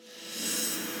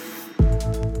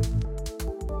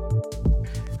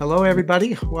Hello,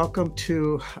 everybody. Welcome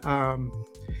to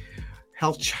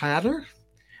Health Chatter,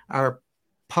 our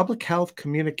public health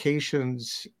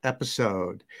communications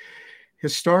episode.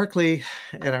 Historically,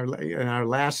 in our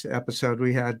last episode,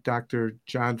 we had Dr.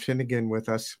 John Finnegan with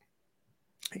us,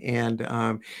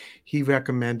 and he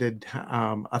recommended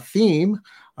a theme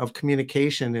of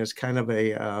communication as kind of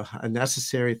a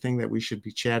necessary thing that we should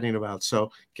be chatting about.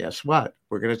 So guess what?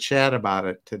 We're going to chat about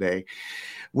it today.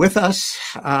 With us,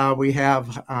 we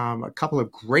have a couple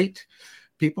of great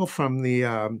people from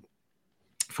the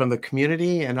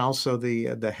community and also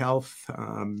the health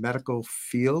medical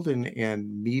field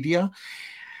and media,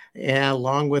 and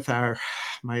along with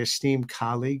my esteemed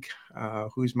colleague,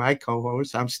 who's my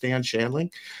co-host. I'm Stan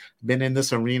Shanling. Been in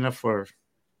this arena for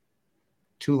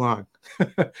too long,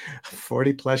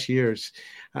 40 plus years.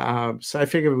 So I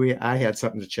figured I had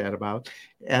something to chat about,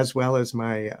 as well as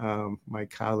my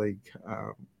colleague,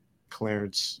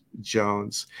 Clarence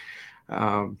Jones,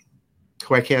 who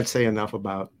I can't say enough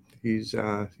about. He's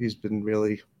been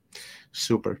really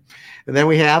super. And then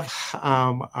we have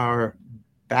our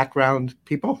background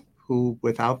people who,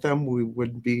 without them, we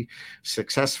wouldn't be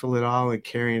successful at all in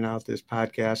carrying out this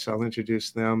podcast. I'll introduce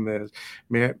them as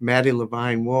Maddie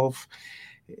Levine Wolf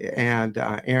and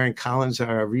Aaron Collins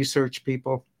are our research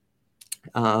people.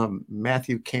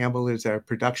 Matthew Campbell is our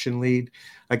production lead.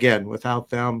 Again, without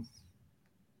them,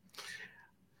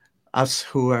 us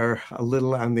who are a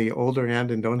little on the older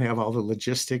end and don't have all the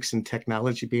logistics and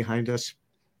technology behind us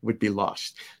would be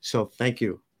lost. So thank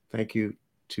you. Thank you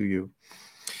to you.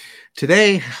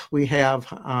 Today, we have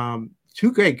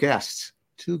two great guests,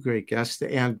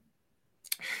 and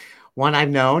one I've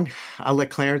known. I'll let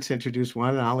Clarence introduce one,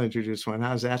 and I'll introduce one.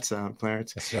 How's that sound,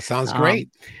 Clarence? That sounds great.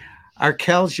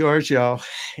 Archelle, Georgiou,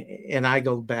 and I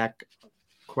go back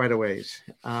quite a ways.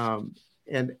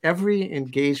 And every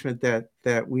engagement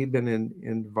that we've been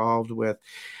involved with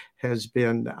has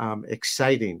been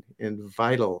exciting and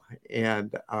vital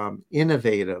and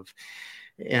innovative.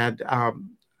 And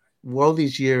all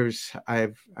these years,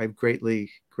 I've greatly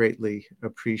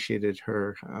appreciated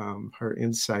her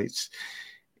insights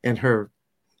and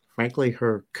frankly,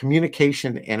 her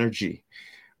communication energy,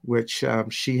 which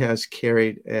she has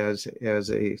carried as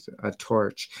a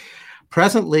torch.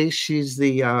 Presently, she's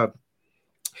the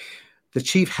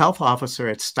chief health officer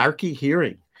at Starkey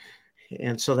Hearing,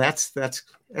 and so that's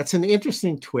an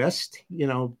interesting twist,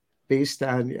 based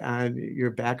on your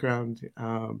background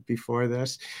before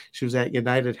this. She was at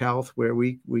United Health, where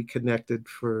we connected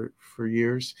for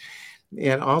years,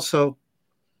 and also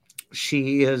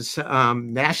she is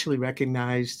nationally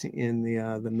recognized in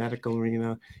the medical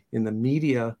arena, in the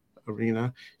media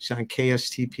arena. She's on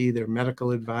KSTP, their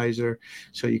medical advisor,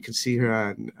 so you can see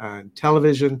her on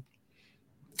television.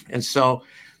 And so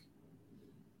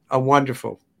a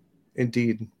wonderful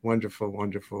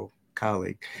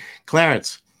colleague.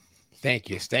 Clarence. Thank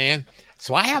you, Stan.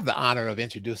 So I have the honor of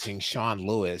introducing Shawn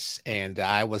Lewis. And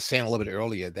I was saying a little bit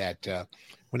earlier that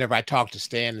whenever I talk to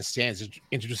Stan, and Stan's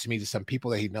introducing me to some people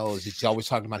that he knows, he's always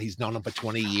talking about he's known them for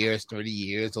 20 years, 30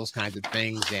 years, those kinds of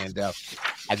things. And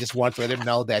I just want to let him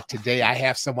know that today I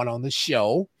have someone on the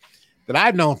show that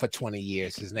I've known for 20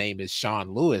 years. His name is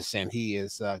Shawn Lewis, and he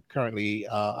is currently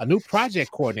a new project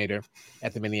coordinator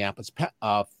at the Minneapolis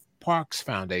Parks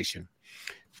Foundation.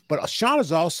 But Shawn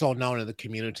is also known in the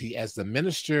community as the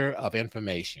Minister of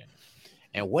Information.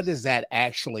 And what does that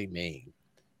actually mean?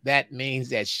 That means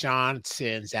that Shawn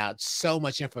sends out so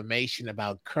much information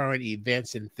about current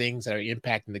events and things that are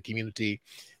impacting the community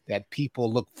that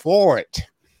people look forward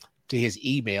to his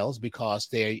emails because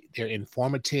they're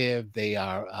informative, they're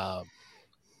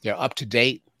up to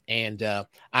date, and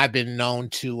I've been known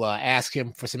to ask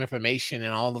him for some information,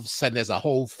 and all of a sudden there's a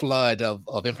whole flood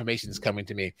of information that's coming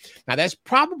to me. Now that's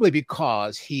probably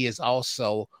because he is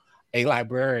also a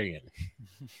librarian,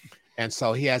 and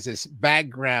so he has this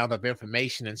background of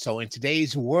information. And so in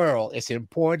today's world, it's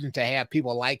important to have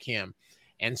people like him,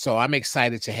 and so I'm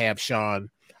excited to have Shawn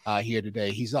here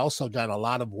today. He's also done a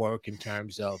lot of work in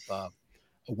terms of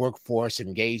workforce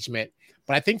engagement.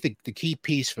 But I think the key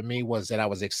piece for me was that I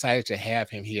was excited to have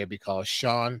him here because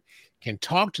Shawn can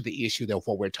talk to the issue of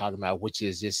what we're talking about, which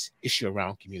is this issue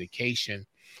around communication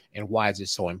and why is it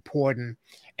so important?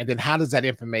 And then how does that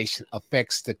information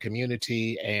affects the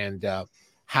community, and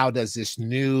how does this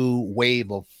new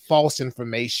wave of false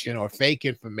information or fake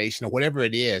information or whatever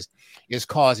it is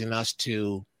causing us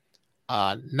to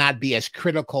not be as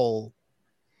critical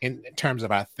in terms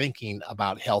of our thinking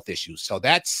about health issues. So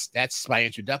that's my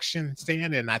introduction,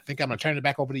 Stan, and I think I'm going to turn it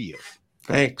back over to you.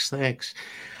 Thanks.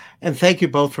 And thank you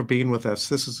both for being with us.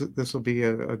 This will be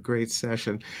a great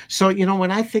session. So,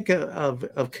 when I think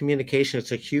of communication,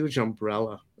 it's a huge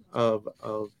umbrella of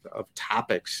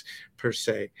topics per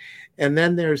se. And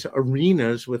then there's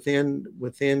arenas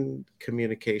within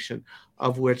communication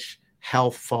of which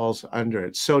health falls under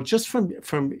it. So just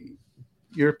from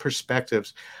your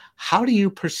perspectives, how do you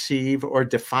perceive or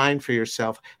define for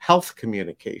yourself health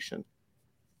communication?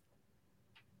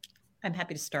 I'm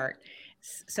happy to start.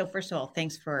 So first of all,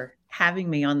 thanks for having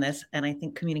me on this. And I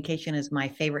think communication is my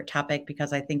favorite topic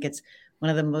because I think it's one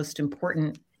of the most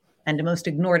important and the most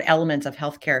ignored elements of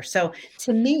healthcare. So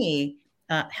to me,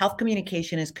 health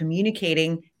communication is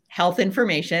communicating health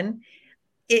information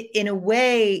in a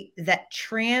way that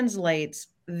translates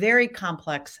very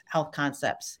complex health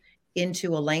concepts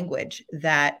into a language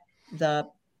that the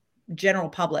general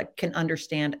public can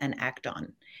understand and act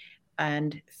on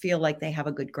and feel like they have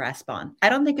a good grasp on. I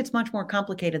don't think it's much more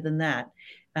complicated than that.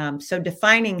 So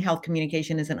defining health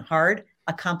communication isn't hard.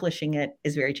 Accomplishing it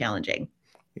is very challenging.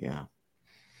 Yeah.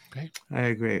 Okay. I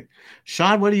agree.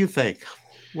 Shawn, what do you think?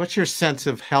 What's your sense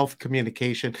of health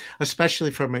communication,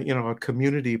 especially from a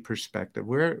community perspective?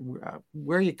 Where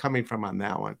are you coming from on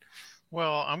that one?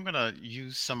 Well, I'm going to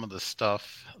use some of the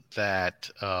stuff that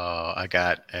I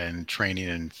got in training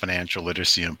in financial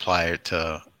literacy and apply it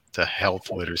to health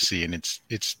literacy. And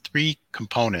it's three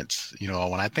components.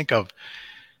 When I think of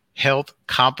health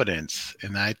competence,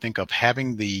 and I think of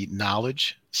having the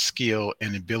knowledge, skill,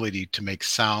 and ability to make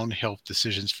sound health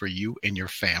decisions for you and your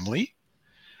family.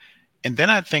 And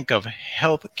then I think of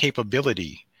health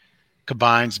capability,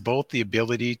 combines both the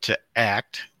ability to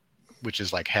act, which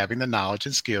is like having the knowledge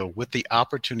and skill, with the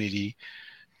opportunity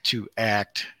to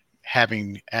act,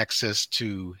 having access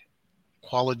to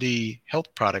quality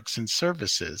health products and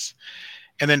services.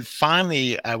 And then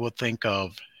finally, I will think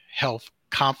of health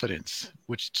confidence,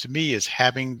 which to me is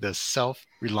having the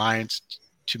self-reliance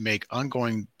to make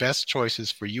ongoing best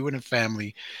choices for you and a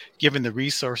family, given the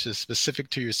resources specific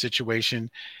to your situation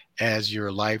as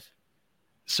your life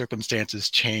circumstances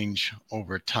change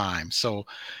over time. So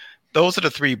those are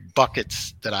the three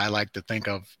buckets that I like to think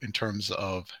of in terms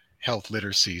of health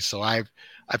literacy. So I've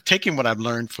taken what I've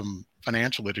learned from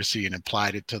financial literacy and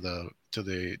applied it to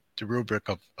the rubric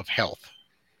of health.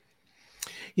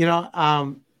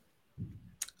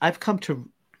 I've come to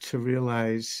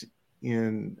realize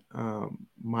in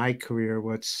my career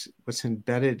what's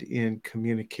embedded in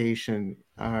communication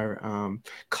are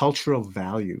cultural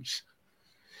values.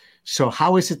 So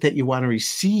how is it that you want to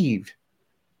receive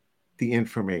the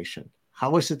information?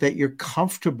 How is it that you're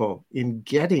comfortable in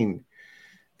getting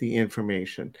the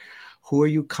information? Who are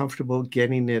you comfortable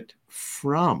getting it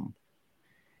from?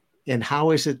 And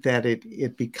how is it that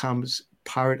it becomes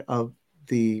part of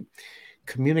the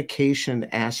communication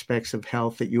aspects of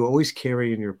health that you always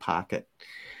carry in your pocket?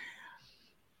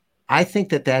 I think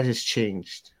that has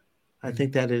changed. I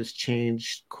think that has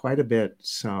changed quite a bit,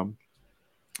 some.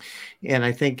 And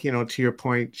I think, to your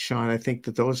point, Shawn, I think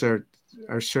that those are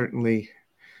certainly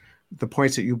the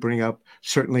points that you bring up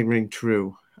certainly ring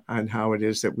true on how it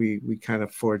is that we kind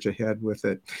of forge ahead with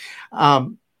it.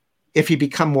 If you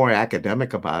become more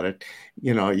academic about it,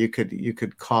 you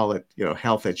could call it,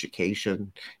 health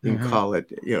education. You can call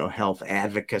it, health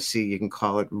advocacy. You can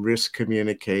call it risk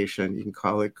communication. You can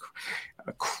call it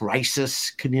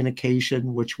crisis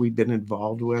communication, which we've been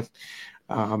involved with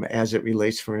as it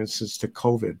relates, for instance, to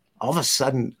COVID. All of a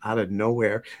sudden, out of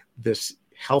nowhere, this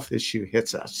health issue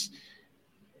hits us,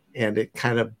 and it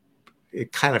kind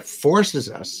of forces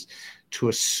us to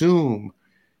assume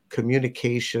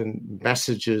communication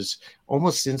messages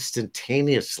almost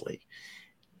instantaneously.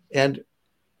 And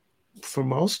for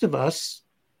most of us,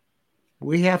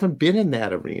 we haven't been in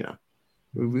that arena.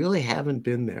 We really haven't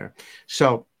been there.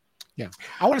 So, yeah,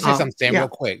 I want to say something real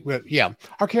quick. Yeah,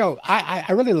 Archelle, I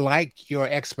really like your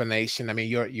explanation. I mean,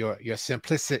 your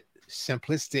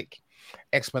simplistic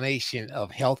explanation of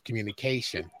health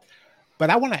communication. But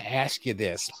I want to ask you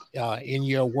this: in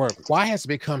your work, why has it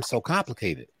become so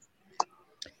complicated?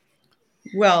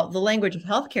 Well, the language of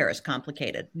healthcare is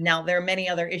complicated. Now, there are many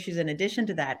other issues in addition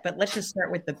to that, but let's just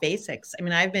start with the basics. I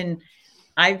mean,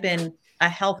 I've been a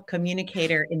health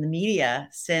communicator in the media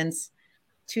since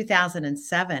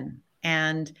 2007,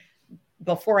 and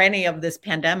before any of this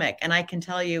pandemic. And I can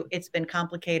tell you it's been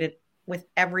complicated with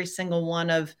every single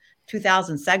one of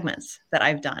 2,000 segments that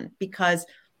I've done, because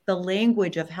the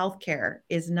language of healthcare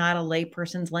is not a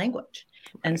layperson's language.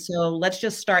 And so let's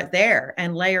just start there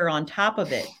and layer on top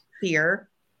of it fear,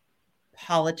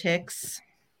 politics,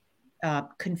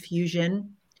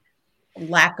 confusion,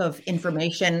 lack of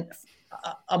information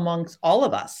amongst all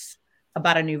of us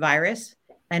about a new virus,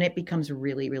 and it becomes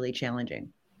really, really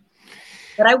challenging.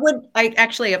 But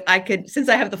if I could, since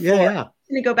I have the floor, I'm going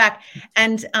to go back.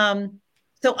 And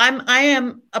so I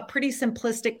am a pretty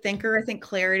simplistic thinker. I think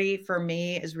clarity for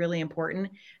me is really important.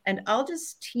 And I'll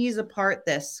just tease apart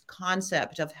this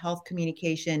concept of health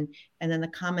communication and then the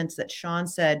comments that Shawn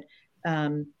said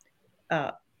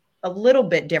a little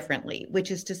bit differently,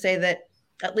 which is to say that,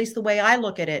 at least the way I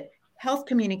look at it, health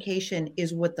communication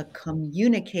is what the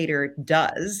communicator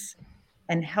does,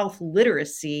 and health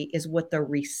literacy is what the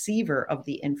receiver of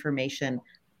the information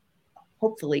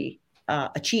hopefully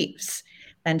achieves.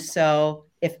 And so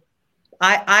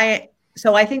I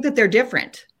think that they're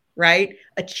different, right?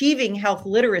 Achieving health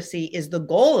literacy is the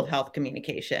goal of health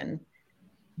communication,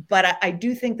 but I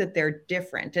do think that they're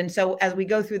different. And so as we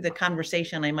go through the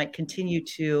conversation, I might continue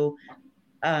to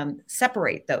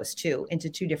separate those two into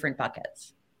two different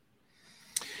buckets.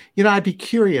 I'd be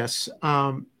curious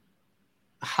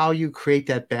how you create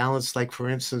that balance. Like, for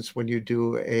instance, when you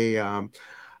do a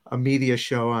media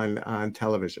show on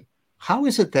television, how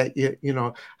is it that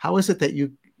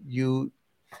you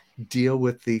deal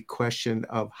with the question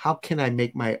of how can I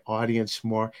make my audience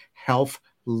more health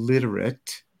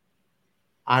literate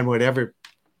on whatever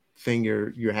thing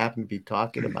you happen to be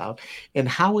talking about, and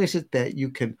how is it that you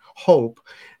can hope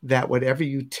that whatever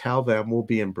you tell them will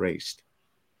be embraced?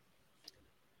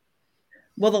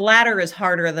 Well, the latter is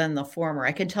harder than the former.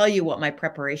 I can tell you what my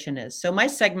preparation is. So my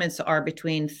segments are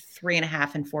between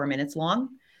 3.5 and 4 minutes long.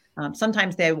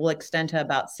 Sometimes they will extend to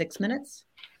about 6 minutes.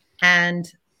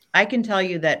 And I can tell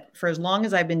you that for as long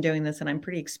as I've been doing this, and I'm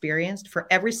pretty experienced, for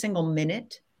every single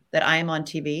minute that I am on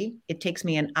TV, it takes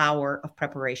me an hour of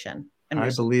preparation. I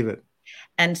believe it.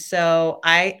 And so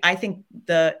I think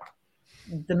the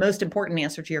most important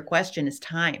answer to your question is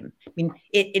time. I mean,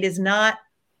 it's not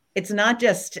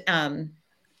just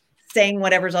saying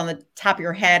whatever's on the top of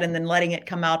your head and then letting it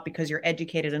come out because you're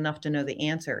educated enough to know the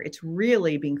answer. It's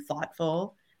really being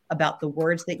thoughtful about the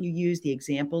words that you use, the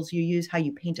examples you use, how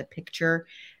you paint a picture,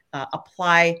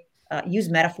 use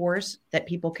metaphors that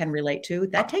people can relate to.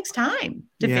 That takes time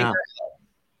to figure out.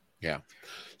 Yeah.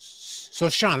 So,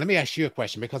 Shawn, let me ask you a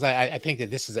question, because I think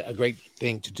that this is a great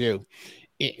thing to do.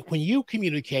 When you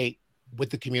communicate with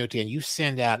the community and you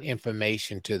send out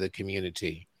information to the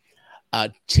community,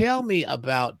 tell me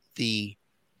about the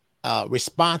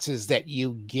responses that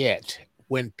you get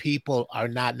when people are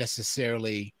not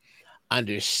necessarily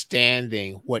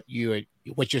understanding what you're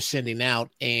sending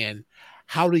out, and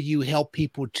how do you help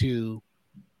people to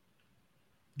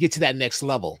get to that next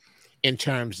level in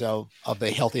terms of the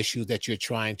health issues that you're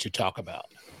trying to talk about?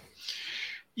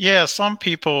 Yeah, some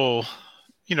people,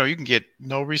 you can get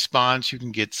no response. You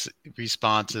can get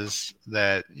responses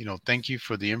that, thank you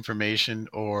for the information,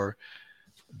 or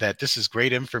that this is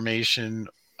great information,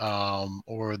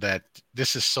 or that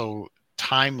this is so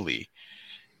timely.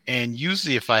 And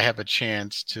usually if I have a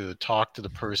chance to talk to the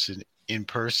person in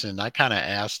person, I kind of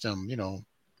ask them,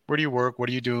 where do you work? What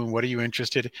are you doing? What are you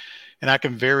interested in? And I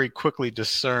can very quickly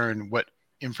discern what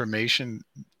information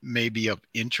may be of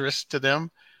interest to them.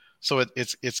 So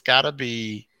it's got to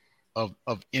be of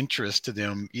interest to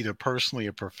them, either personally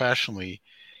or professionally.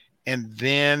 And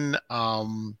then,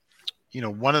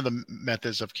 one of the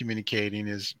methods of communicating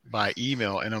is by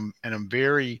email, and I'm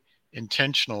very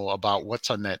intentional about what's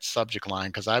on that subject line,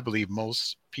 because I believe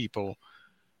most people,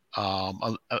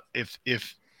 if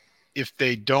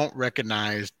they don't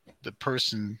recognize the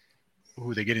person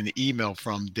who they're getting the email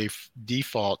from, they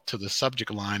default to the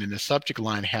subject line, and the subject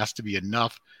line has to be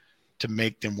enough to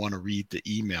make them want to read the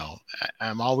email.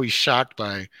 I'm always shocked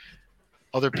by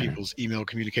other people's email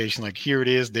communication, like, here it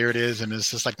is, there it is, and it's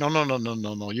just like, no,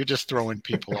 you're just throwing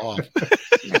people off.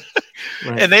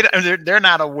 Right. And they're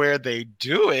not aware they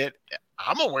do it.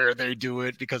 I'm aware they do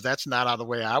it, because that's not out of the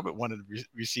way I would want to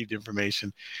receive the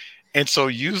information. And so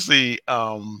usually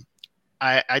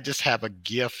I just have a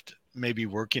gift, maybe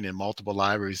working in multiple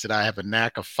libraries, that I have a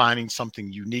knack of finding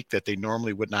something unique that they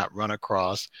normally would not run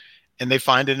across, and they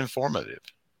find it informative.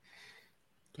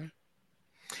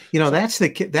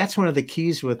 That's one of the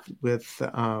keys with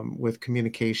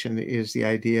communication, is the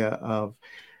idea of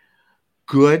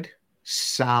good,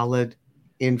 solid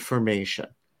information.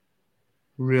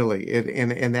 Really,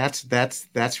 and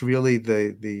that's really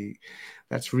the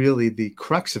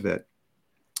crux of it.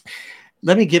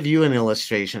 Let me give you an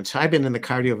illustration. So I've been in the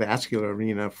cardiovascular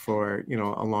arena for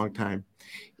a long time,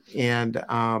 and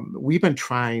we've been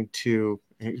trying to,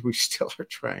 and we still are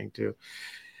trying to,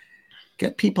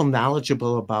 get people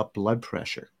knowledgeable about blood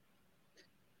pressure.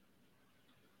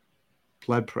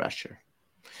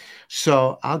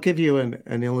 So I'll give you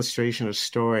an illustration, a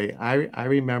story. I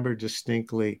remember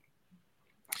distinctly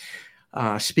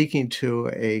speaking to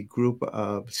a group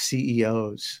of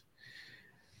CEOs.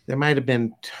 There might have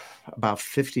been about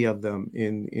 50 of them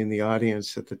in the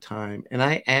audience at the time. And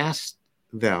I asked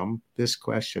them this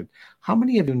question: how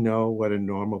many of you know what a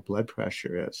normal blood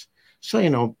pressure is?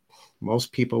 So,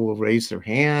 most people will raise their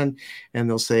hand and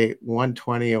they'll say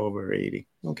 120/80.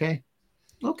 Okay.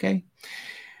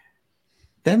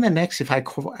 Then the next, if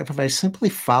I simply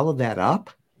follow that up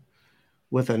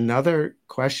with another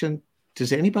question,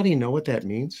 does anybody know what that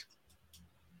means?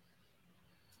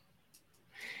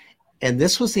 And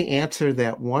this was the answer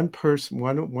that one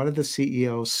of the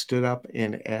CEOs stood up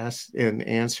and asked and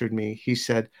answered me. He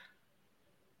said,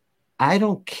 I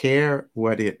don't care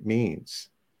what it means.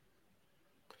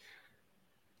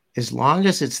 As long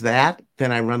as it's that,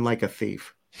 then I run like a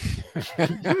thief.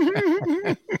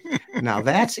 Now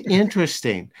that's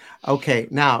interesting. Okay.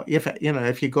 Now,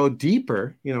 if you go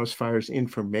deeper, as far as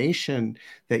information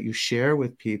that you share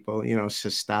with people,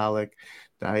 systolic,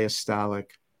 diastolic,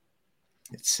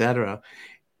 etc.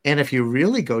 And if you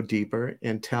really go deeper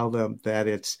and tell them that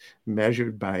it's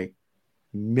measured by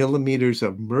millimeters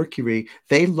of mercury,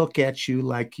 they look at you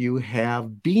like you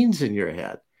have beans in your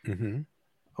head. Mm-hmm.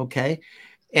 Okay.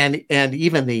 And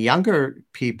even the younger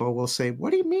people will say,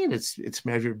 what do you mean it's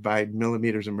measured by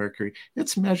millimeters of mercury?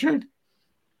 It's measured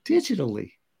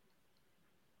digitally.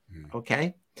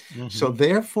 Okay. Mm-hmm. So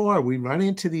therefore, we run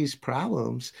into these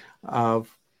problems of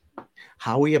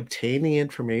how we obtain the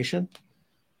information,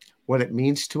 what it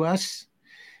means to us,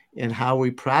 and how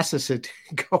we process it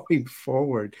going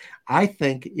forward, I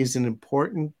think is an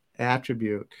important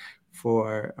attribute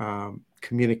for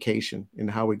communication and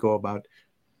how we go about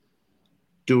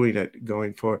doing it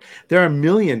going forward. There are a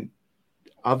million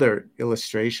other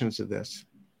illustrations of this.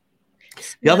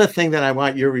 The other thing that I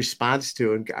want your response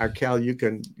to, and Archelle,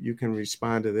 you can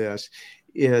respond to this,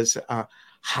 is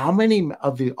how many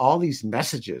of all these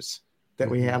messages that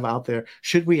we have out there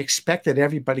should we expect that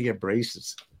everybody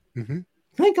embraces? Mm-hmm.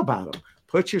 Think about them.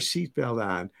 Put your seatbelt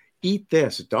on. Eat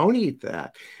this. Don't eat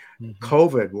that. Mm-hmm.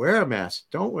 COVID, wear a mask.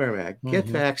 Don't wear a mask. Get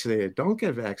vaccinated. Don't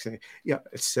get vaccinated. Yeah,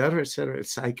 et cetera, et cetera.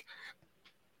 It's like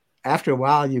after a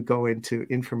while you go into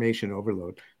information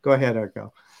overload. Go ahead,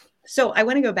 Archelle. So I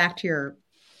want to go back to your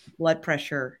blood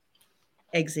pressure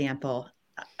example.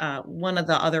 One of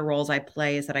the other roles I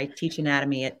play is that I teach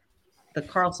anatomy at the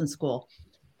Carlson School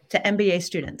to MBA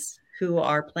students who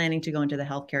are planning to go into the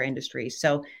healthcare industry.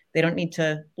 So they don't need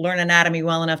to learn anatomy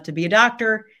well enough to be a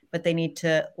doctor, but they need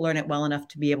to learn it well enough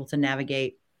to be able to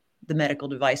navigate the medical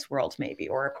device world, maybe,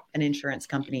 or an insurance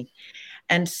company.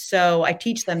 And so I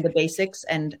teach them the basics,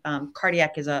 and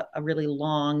cardiac is a really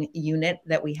long unit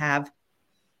that we have.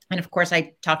 And of course,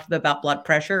 I talk to them about blood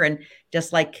pressure, and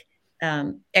just like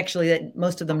actually that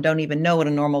most of them don't even know what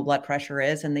a normal blood pressure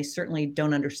is. And they certainly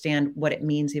don't understand what it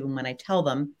means, even when I tell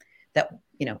them that,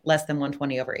 less than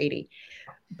 120/80.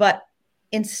 But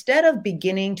instead of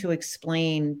beginning to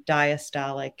explain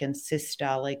diastolic and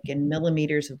systolic and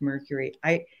millimeters of mercury,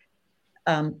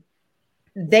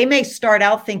 they may start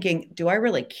out thinking, do I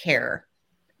really care?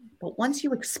 But once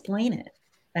you explain it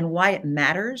and why it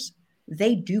matters,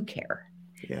 they do care.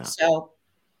 Yeah. So,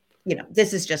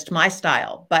 this is just my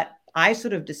style, but I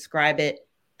sort of describe it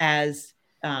as,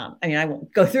 I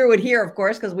won't go through it here, of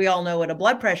course, because we all know what a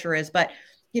blood pressure is. But,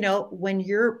 when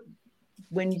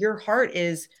your heart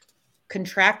is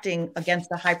contracting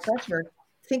against a high pressure,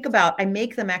 think about, I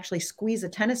make them actually squeeze a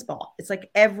tennis ball. It's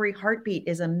like every heartbeat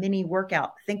is a mini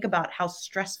workout. Think about how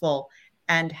stressful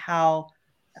and how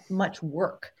much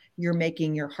work you're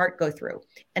making your heart go through.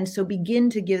 And so begin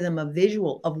to give them a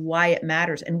visual of why it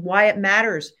matters, and why it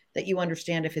matters that you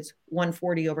understand if it's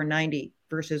 140/90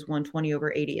 versus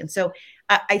 120/80. And so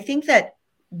I think that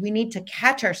we need to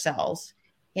catch ourselves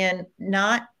in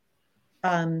not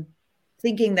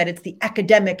thinking that it's the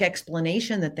academic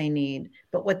explanation that they need,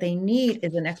 but what they need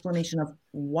is an explanation of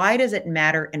why does it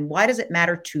matter, and why does it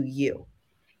matter to you?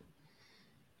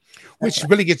 Which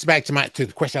really gets back to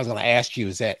the question I was going to ask you,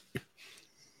 is that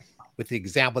with the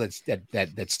example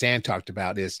that Stan talked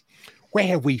about, is where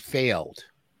have we failed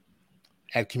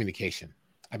at communication?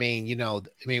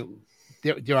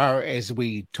 There are, as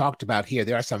we talked about here,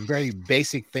 there are some very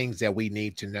basic things that we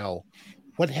need to know.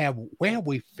 Where have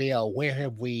we failed? Where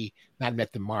have we not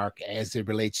met the mark as it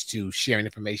relates to sharing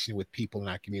information with people in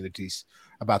our communities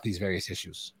about these various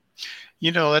issues?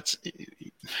 You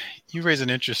raise an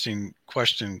interesting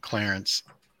question, Clarence.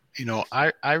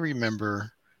 I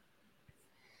remember,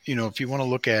 if you want to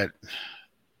look at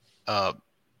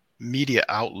media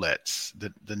outlets,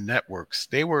 the networks,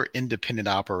 they were independent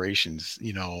operations.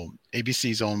 ABC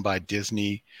is owned by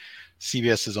Disney,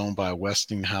 CBS is owned by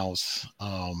Westinghouse.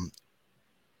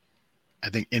 I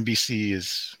think NBC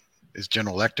is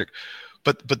General Electric,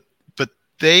 but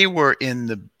they were in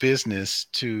the business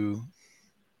to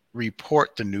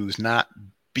report the news, not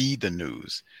be the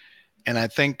news. And I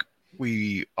think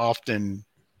we often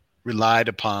relied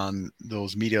upon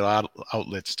those media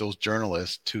outlets, those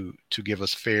journalists, to give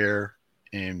us fair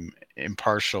and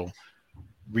impartial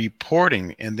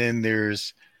reporting. And then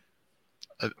there's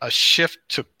a shift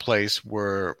took place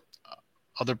where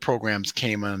other programs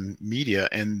came on media,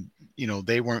 and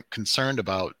they weren't concerned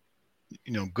about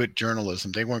good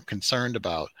journalism. They weren't concerned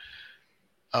about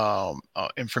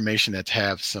information that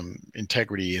have some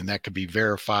integrity and that could be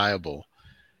verifiable.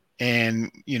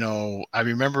 And I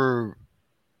remember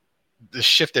the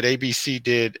shift that ABC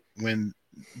did when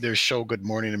their show Good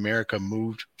Morning America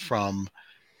moved from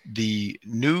the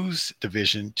news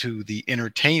division to the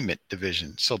entertainment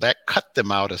division. So that cut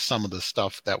them out of some of the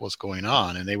stuff that was going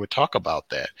on, and they would talk about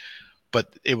that.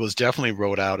 But it was definitely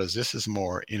wrote out as this is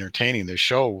more entertaining. Their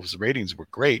shows ratings were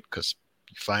great because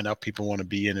you find out people want to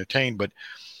be entertained, but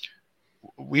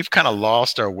we've kind of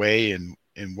lost our way in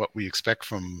what we expect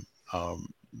from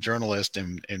journalists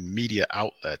and media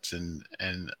outlets. And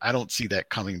I don't see that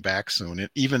coming back soon. And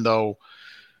even though,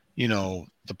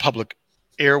 the public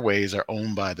airways are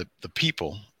owned by the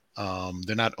people,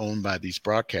 they're not owned by these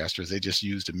broadcasters. They just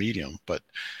use the medium. But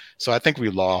so I think we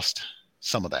lost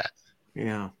some of that.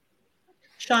 Yeah.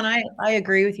 Shawn, I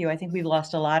agree with you. I think we've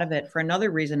lost a lot of it for another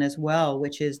reason as well,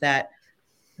 which is that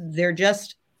there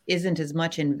just isn't as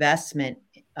much investment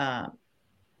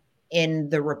in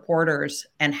the reporters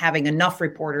and having enough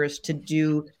reporters to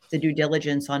do the due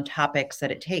diligence on topics that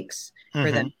it takes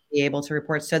for them to be able to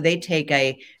report. So they take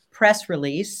a press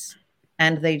release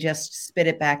and they just spit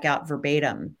it back out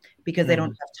verbatim because they don't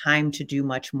have time to do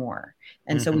much more.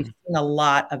 And so we've seen a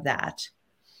lot of that.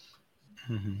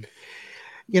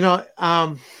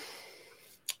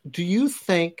 Do you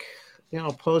think,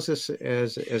 I'll pose this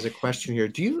as a question here.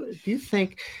 Do you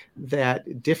think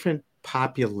that different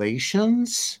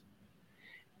populations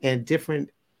and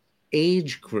different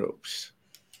age groups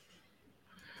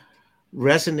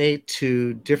resonate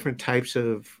to different types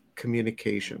of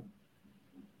communication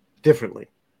differently?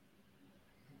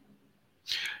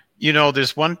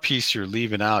 There's one piece you're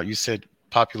leaving out. You said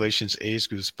populations, age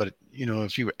groups, but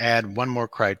if you add one more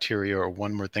criteria or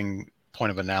one more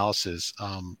point of analysis,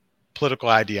 political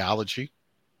ideology.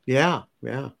 Yeah.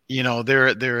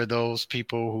 There are those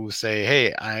people who say,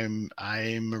 hey, I'm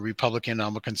a Republican,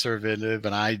 I'm a conservative,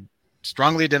 and I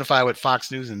strongly identify with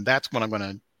Fox News, and that's what I'm going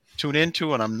to tune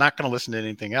into, and I'm not going to listen to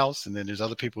anything else. And then there's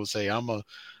other people who say I'm a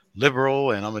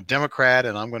liberal and I'm a Democrat,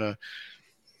 and I'm going to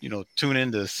tune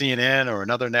into CNN or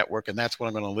another network, and that's what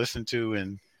I'm going to listen to,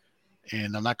 and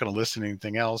I'm not going to listen to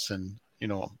anything else. And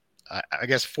I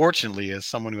guess fortunately, as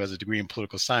someone who has a degree in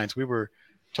political science, we were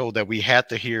told that we had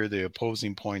to hear the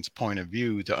opposing point of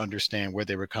view to understand where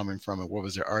they were coming from and what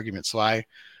was their argument. So I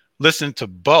listened to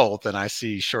both, and I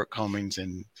see shortcomings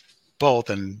in both,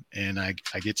 and I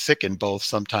get sick in both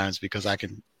sometimes because I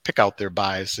can pick out their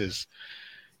biases,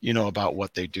 about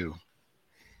what they do.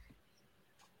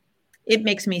 It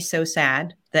makes me so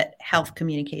sad that health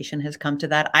communication has come to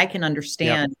that. I can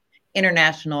understand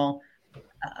international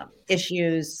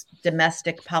issues,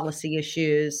 domestic policy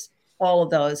issues, all of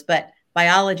those, but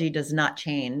biology does not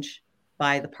change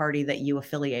by the party that you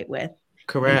affiliate with.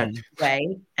 Correct.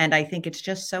 Way. And I think it's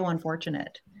just so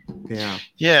unfortunate. Yeah.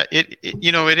 Yeah.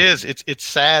 It is. It's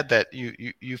sad that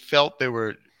you felt there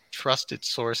were trusted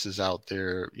sources out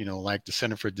there, like the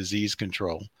Center for Disease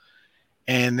Control.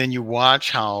 And then you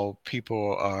watch how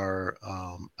people are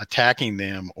attacking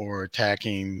them or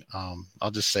attacking,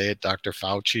 I'll just say it, Dr.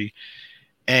 Fauci.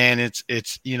 And it's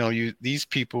these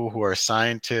people who are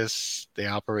scientists, they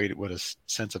operate with a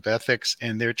sense of ethics,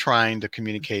 and they're trying to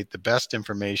communicate the best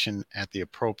information at the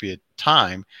appropriate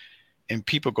time. And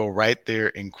people go right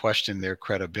there and question their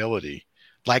credibility,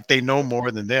 like they know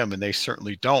more than them, and they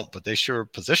certainly don't, but they sure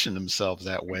position themselves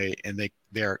that way. And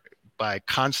they're by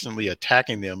constantly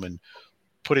attacking them and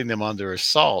putting them under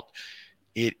assault,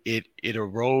 it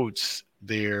erodes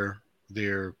their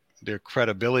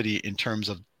credibility in terms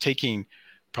of taking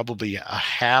probably a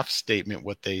half statement,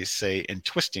 what they say, and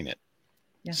twisting it.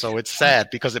 Yeah. So it's sad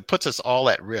because it puts us all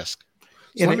at risk.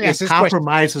 So it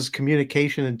compromises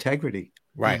communication integrity.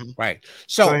 Right, right.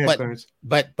 So, ahead,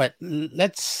 but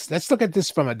let's look at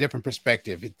this from a different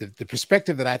perspective. The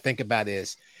perspective that I think about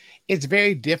is it's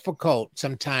very difficult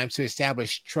sometimes to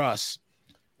establish trust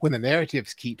when the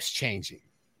narratives keeps changing,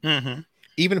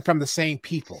 even from the same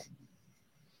people.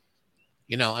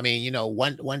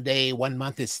 One day, 1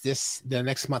 month it's this, the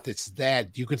next month it's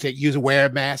that. You can use a wear a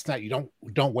mask, not you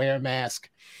don't wear a mask.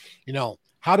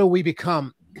 how do we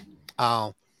become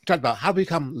talk about how to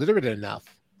become literate enough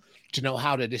to know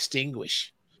how to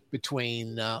distinguish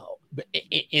between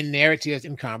in narratives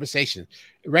and conversation,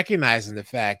 recognizing the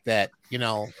fact that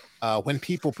when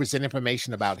people present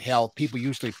information about health, people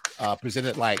usually present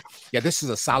it like, yeah, this is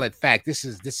a solid fact. This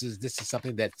is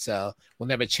something that will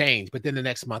never change. But then the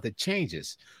next month it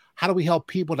changes. How do we help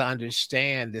people to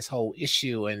understand this whole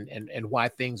issue and why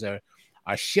things are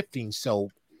shifting so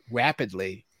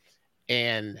rapidly?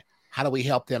 And how do we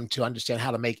help them to understand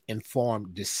how to make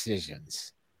informed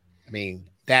decisions? I mean,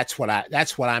 that's what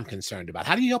I'm concerned about.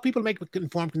 How do you help people make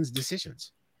informed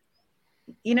decisions?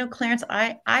 Clarence,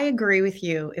 I agree with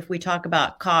you. If we talk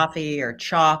about coffee or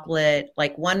chocolate,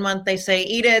 like one month they say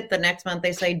eat it, the next month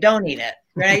they say don't eat it,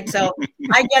 right? So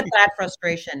I get that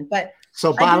frustration. But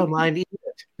so bottom line, eat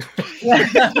it.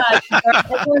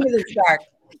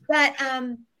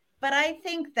 But I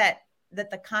think that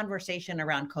the conversation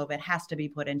around COVID has to be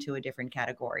put into a different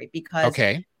category, because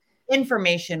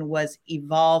information was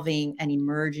evolving and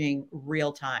emerging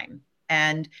real time.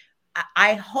 And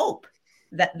I hope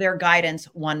that their guidance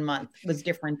one month was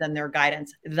different than their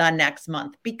guidance the next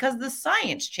month, because the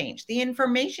science changed, the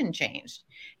information changed.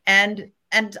 And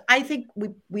I think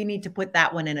we need to put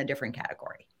that one in a different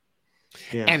category.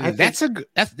 Yeah, and that's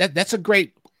a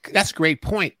great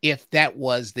point. If that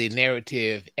was the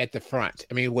narrative at the front,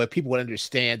 I mean, where people would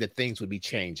understand that things would be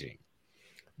changing.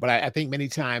 But I think many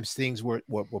times things were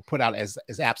put out as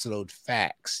absolute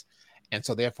facts. And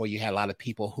so therefore you had a lot of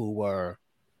people who were,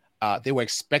 they were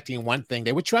expecting one thing,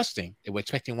 they were trusting, they were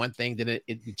expecting one thing, then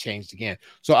it changed again.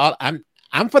 So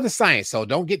I'm for the science. So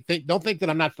don't think that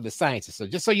I'm not for the sciences. So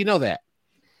just so you know that.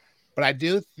 But I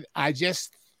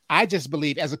just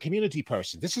believe, as a community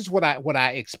person, this is what I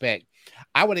expect.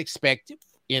 I would expect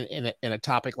in a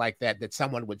topic like that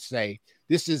someone would say,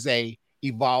 this is a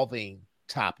evolving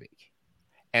topic.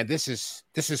 And this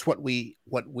is what we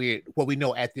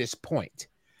know at this point.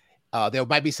 There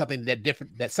might be something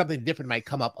different might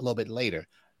come up a little bit later,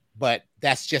 but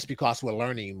that's just because we're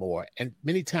learning more. And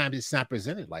many times it's not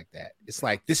presented like that. It's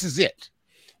like, this is it,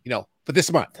 for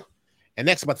this month, and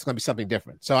next month it's going to be something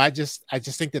different. So I just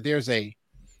think that there's a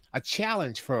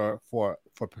challenge for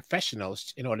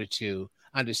professionals in order to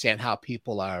understand how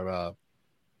people are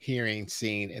hearing,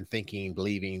 seeing, and thinking,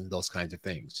 believing those kinds of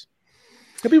things.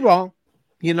 Could be wrong.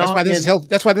 That's why this is health.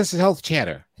 That's why this is health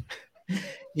chatter.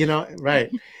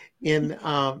 Right. In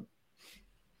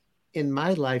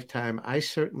my lifetime, I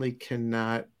certainly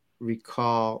cannot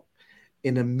recall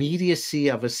an immediacy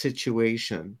of a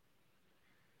situation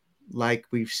like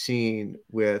we've seen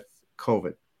with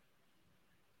COVID.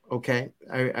 Okay,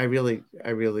 I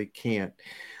really can't.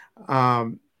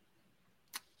 And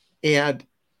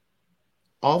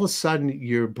all of a sudden,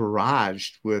 you're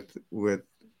barraged with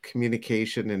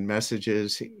communication and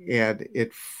messages, and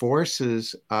it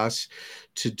forces us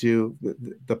to do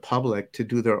the public to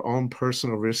do their own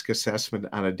personal risk assessment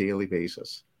on a daily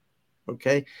basis.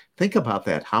 Okay, think about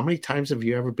that. How many times have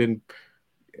you ever been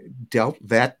dealt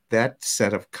that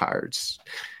set of cards?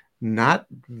 Not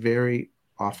very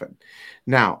often.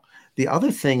 Now, the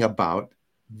other thing about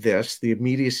this, the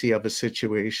immediacy of a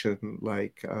situation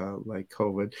like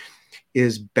COVID,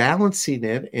 is balancing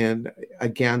it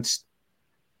against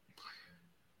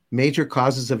major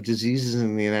causes of diseases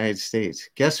in the United States.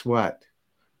 Guess what?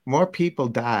 More people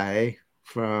die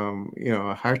from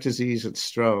heart disease and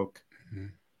stroke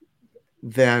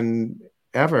than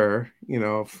ever,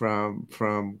 from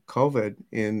COVID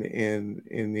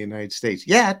in the United States.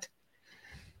 Yet,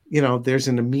 there's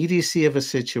an immediacy of a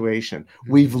situation.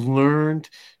 We've learned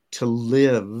to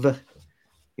live,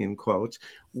 in quotes,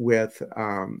 with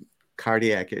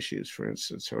cardiac issues, for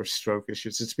instance, or stroke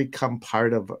issues. It's become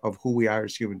part of who we are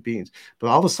as human beings. But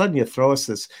all of a sudden you throw us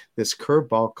this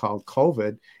curveball called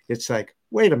COVID. It's like,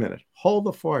 wait a minute, hold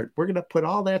the fort. We're going to put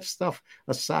all that stuff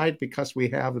aside because we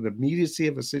have an immediacy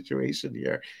of a situation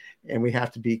here, and we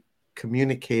have to be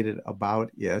communicated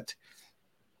about it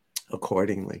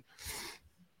accordingly.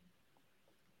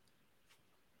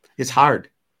 It's hard.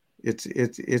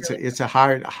 It's a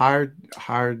hard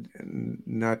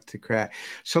nut to crack.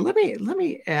 So let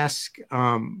me ask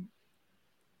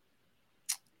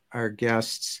our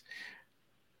guests,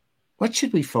 what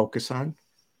should we focus on?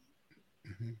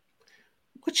 Mm-hmm.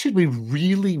 What should we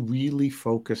really, really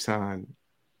focus on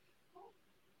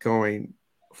going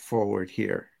forward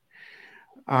here?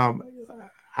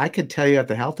 I could tell you at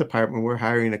the health department, we're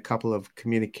hiring a couple of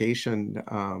communication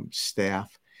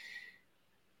staff.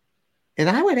 And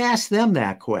I would ask them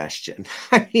that question.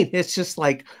 I mean, it's just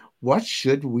like, what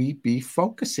should we be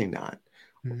focusing on?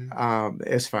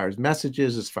 as far as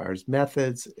messages, as far as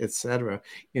methods, etc.,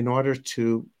 in order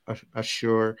to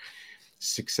assure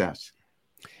success.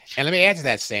 And let me add to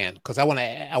that, Stan, because I want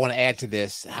to add to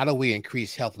this. How do we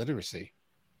increase health literacy?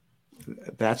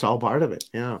 That's all part of it.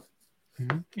 Yeah.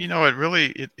 You know, it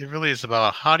really is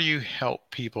about how do you help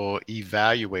people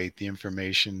evaluate the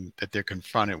information that they're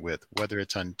confronted with, whether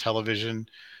it's on television,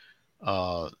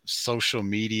 social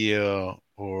media,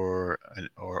 or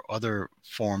other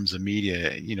forms of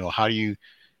media. You know, how do you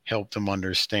help them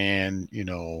understand, you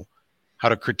know, how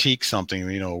to critique something?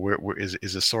 You know, where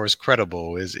is a source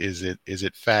credible? Is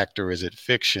it fact, or is it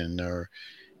fiction, or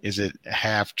is it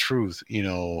half truth? You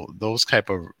know, those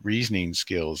type of reasoning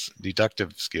skills,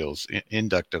 deductive skills,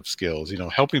 inductive skills, you know,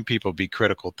 helping people be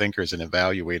critical thinkers and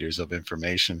evaluators of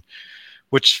information,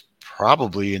 which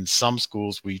probably in some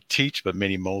schools we teach, but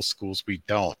most schools we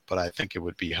don't. But I think it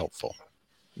would be helpful.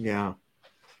 Yeah.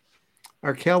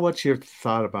 Archelle, what's your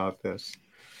thought about this?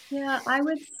 Yeah, I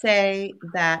would say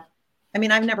that, I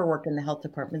mean, I've never worked in the health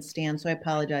department, Stan, so I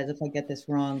apologize if I get this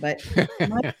wrong, but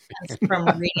my sense from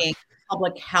reading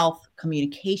public health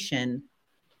communication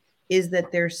is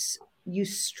that you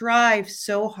strive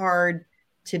so hard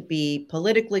to be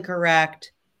politically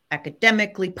correct,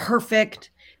 academically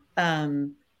perfect,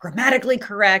 grammatically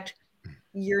correct.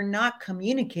 You're not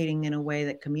communicating in a way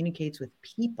that communicates with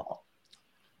people.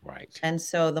 Right. And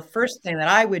so the first thing that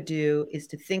I would do is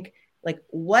to think, like,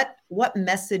 what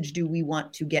message do we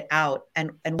want to get out,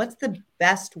 and what's the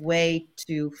best way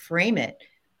to frame it,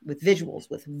 with visuals,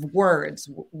 with words,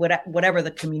 whatever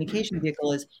the communication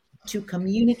vehicle is, to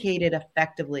communicate it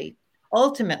effectively.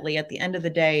 Ultimately, at the end of the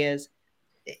day, is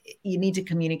you need to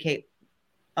communicate,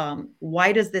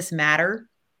 why does this matter,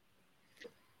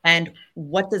 and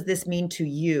what does this mean to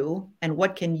you, and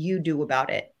what can you do about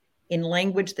it, in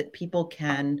language that people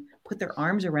can put their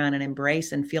arms around and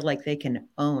embrace and feel like they can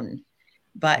own.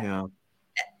 But yeah.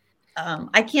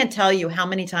 I can't tell you how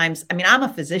many times, I mean, I'm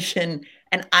a physician,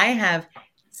 and I have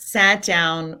sat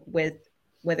down with,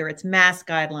 whether it's mask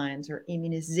guidelines or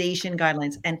immunization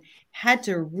guidelines, and had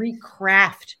to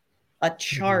recraft a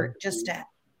chart just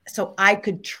so I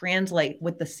could translate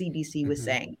what the CDC was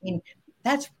saying. I mean,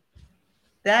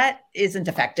 that isn't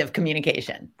effective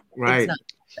communication. Right. It's not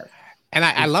effective. And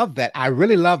I love that. I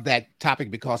really love that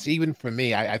topic, because even for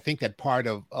me, I think that part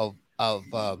of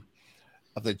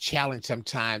the challenge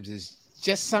sometimes is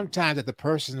just sometimes that the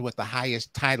person with the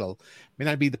highest title may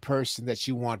not be the person that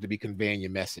you want to be conveying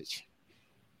your message.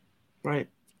 Right.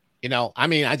 You know, I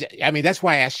mean, I mean, that's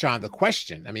why I asked Shawn the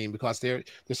question. I mean, because there's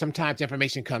sometimes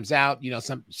information comes out, you know,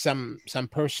 some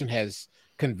person has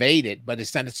conveyed it, but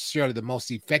it's not necessarily the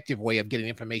most effective way of getting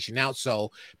information out.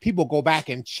 So people go back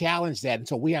and challenge that. And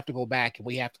so we have to go back, and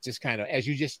we have to just kind of, as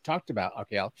you just talked about,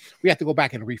 Archelle, we have to go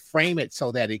back and reframe it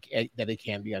so that it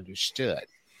can be understood.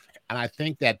 And I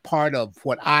think that part of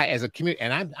what I, as a community,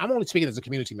 and I'm only speaking as a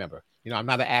community member, you know, I'm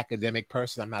not an academic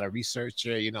person, I'm not a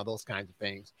researcher, you know, those kinds of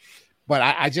things. But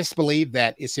I just believe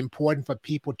that it's important for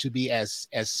people to be as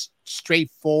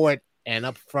straightforward and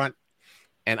upfront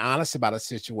and honest about a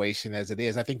situation as it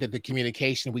is. I think that the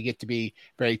communication, we get to be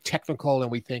very technical,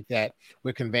 and we think that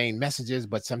we're conveying messages,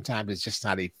 but sometimes it's just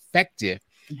not effective,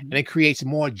 and it creates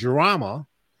more drama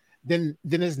than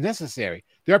is necessary.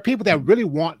 There are people that really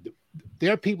want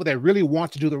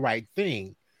to do the right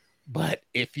thing, but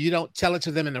if you don't tell it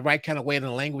to them in the right kind of way, in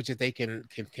a language that they can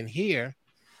hear,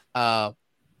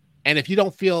 and if you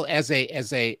don't feel as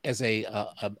a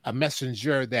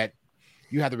messenger that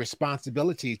you have the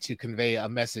responsibility to convey a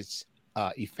message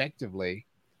effectively,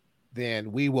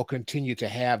 then we will continue to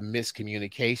have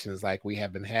miscommunications like we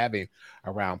have been having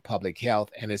around public health.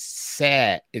 And it's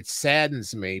sad. It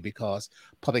saddens me, because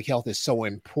public health is so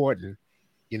important,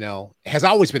 you know, it has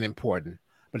always been important,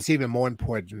 but it's even more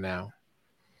important now.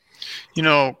 You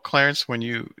know, Clarence, when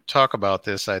you talk about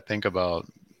this, I think about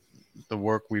the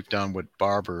work we've done with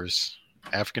barbers,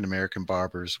 African-American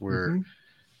barbers, where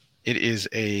it is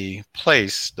a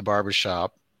place, the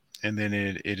barbershop, and then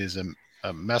it is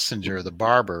a messenger, the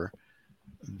barber,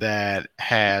 that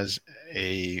has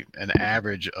an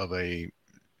average of a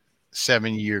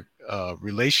 7-year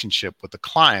relationship with the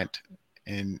client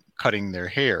in cutting their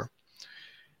hair.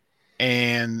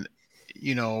 And,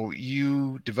 you know,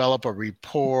 you develop a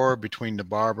rapport between the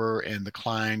barber and the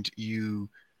client. You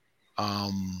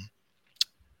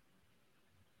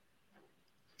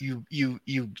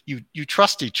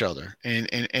trust each other,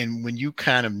 and when you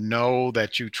kind of know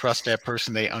that you trust that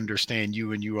person, they understand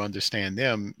you and you understand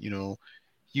them, you know,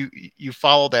 you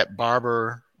follow that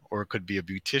barber, or it could be a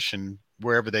beautician,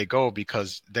 wherever they go,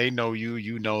 because they know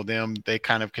you know them. They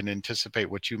kind of can anticipate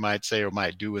what you might say or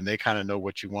might do, and they kind of know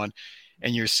what you want.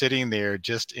 and you're sitting there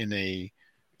just in a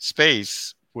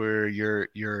space where you're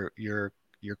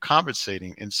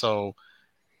conversating. And so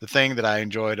the thing that I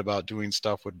enjoyed about doing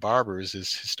stuff with barbers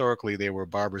is historically they were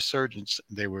barber surgeons.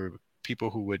 They were people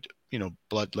who would,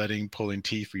 bloodletting, pulling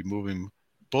teeth, removing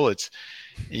bullets.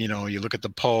 You look at the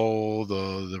pole,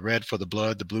 the red for the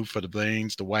blood, the blue for the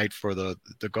veins, the white for the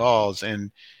galls.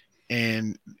 And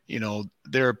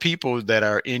there are people that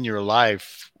are in your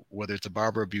life, whether it's a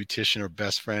barber, a beautician, or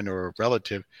best friend or a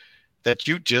relative, that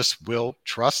you just will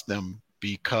trust them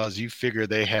because you figure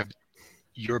they have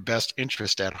your best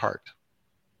interest at heart.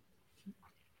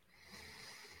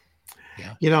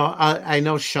 Yeah. I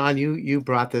know, Shawn, you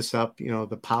brought this up,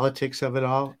 the politics of it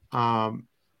all.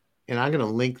 And I'm going to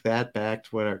link that back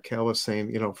to what Archelle was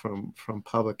saying, from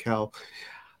public health.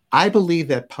 I believe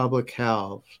that public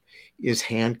health is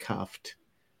handcuffed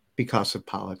because of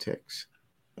politics.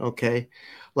 Okay.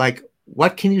 Like,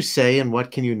 what can you say and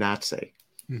what can you not say?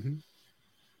 Mm-hmm.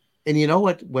 And you know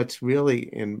what's really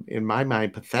in my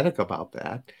mind pathetic about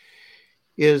that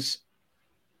is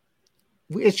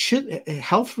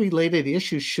health related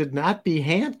issues should not be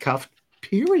handcuffed,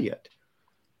 period.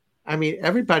 I mean,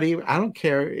 everybody, I don't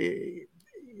care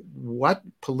what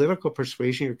political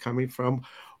persuasion you're coming from,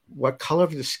 what color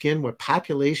of the skin, what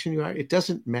population you are, it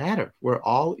doesn't matter. We're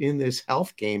all in this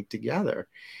health game together.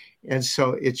 And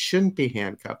so it shouldn't be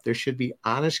handcuffed. There should be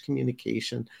honest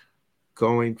communication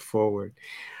going forward.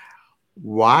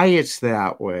 Why it's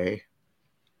that way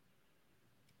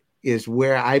is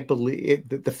where I believe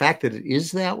the fact that it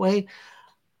is that way,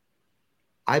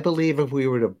 I believe if we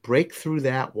were to break through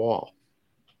that wall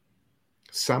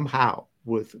somehow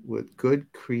with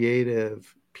good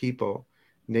creative people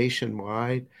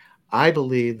nationwide, I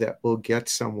believe that we'll get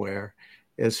somewhere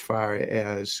as far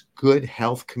as good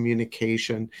health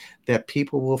communication that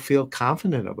people will feel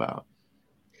confident about.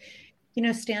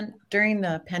 Stan, during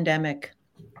the pandemic,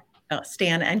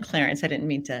 Stan and Clarence, I didn't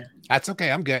mean to. That's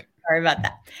okay. I'm good. Sorry about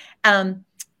that.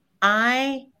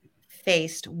 I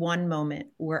faced one moment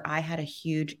where I had a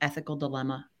huge ethical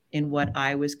dilemma in what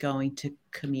I was going to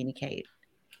communicate.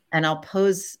 And I'll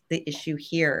pose the issue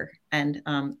here, and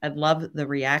I'd love the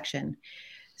reaction.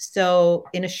 So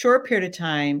in a short period of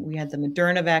time, we had the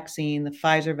Moderna vaccine, the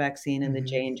Pfizer vaccine, and the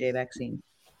J&J vaccine.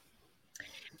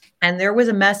 And there was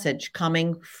a message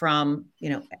coming from,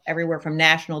 everywhere from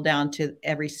national down to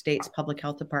every state's public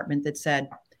health department that said,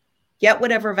 get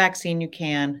whatever vaccine you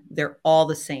can. They're all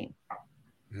the same.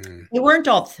 They weren't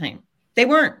all the same. They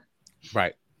weren't.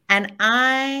 Right. And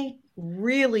I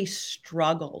really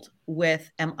struggled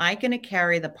with, am I going to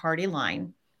carry the party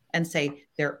line and say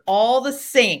they're all the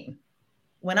same?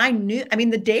 When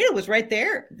the data was right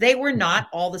there. They were not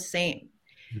all the same.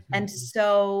 And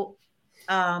so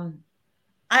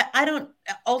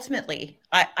ultimately,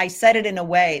 I said it in a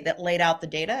way that laid out the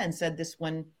data and said this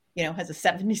one, has a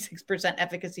 76%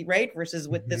 efficacy rate versus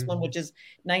with this one, which is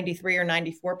 93 or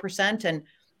 94%. And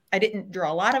I didn't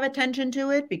draw a lot of attention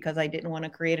to it because I didn't want to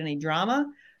create any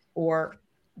drama or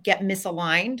get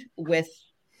misaligned with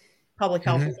public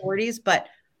health authorities, but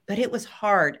it was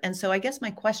hard. And so I guess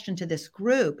my question to this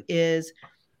group is,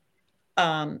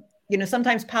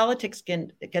 sometimes politics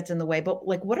gets in the way, but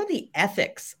what are the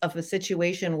ethics of a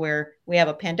situation where we have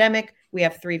a pandemic, we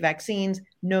have 3 vaccines?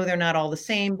 No, they're not all the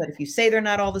same. But if you say they're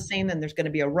not all the same, then there's going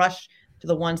to be a rush to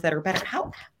the ones that are better.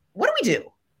 What do we do?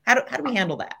 How do we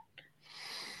handle that?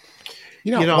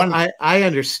 I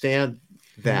understand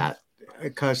that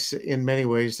because in many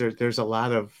ways there's a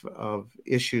lot of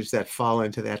issues that fall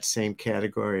into that same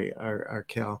category,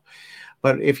 Archelle.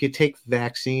 But if you take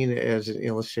vaccine as an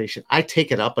illustration, I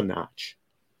take it up a notch.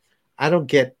 I don't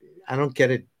get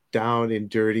it down and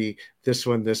dirty, this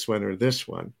one, or this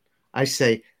one. I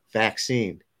say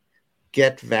vaccine,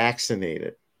 get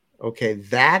vaccinated. Okay,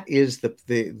 that is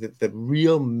the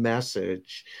real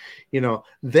message.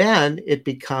 Then it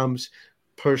becomes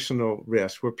personal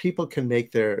risk where people can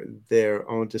make their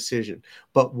own decision.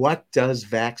 But what does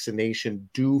vaccination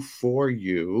do for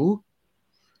you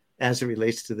as it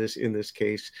relates to this, in this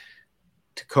case,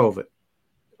 to COVID?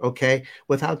 Okay,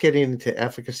 without getting into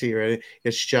efficacy or anything,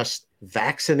 it's just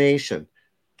vaccination.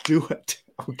 Do it.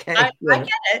 Okay,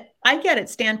 I get it,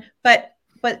 Stan. But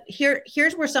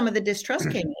here's where some of the distrust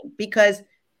came in, because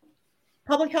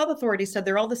public health authorities said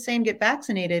they're all the same, get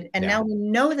vaccinated. And now we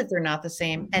know that they're not the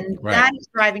same. And that is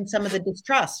driving some of the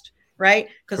distrust, right?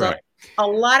 Because a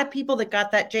lot of people that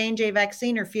got that J&J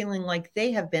vaccine are feeling like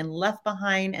they have been left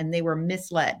behind and they were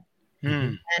misled.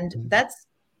 And that's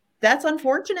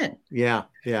unfortunate. Yeah.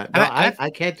 No,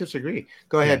 I can't disagree.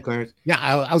 Go ahead, Clarence. Yeah,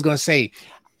 I was going to say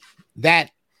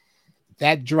that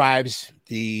that drives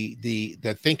the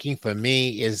thinking for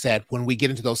me, is that when we get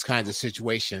into those kinds of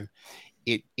situations,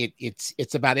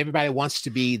 it's about everybody wants to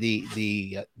be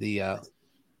the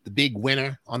big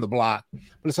winner on the block,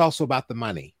 but it's also about the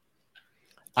money.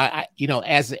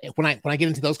 As when I get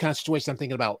into those kind of situations, I'm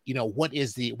thinking about, what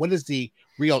is the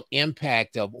real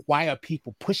impact of why are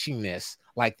people pushing this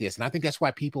like this? And I think that's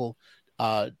why people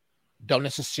don't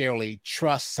necessarily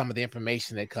trust some of the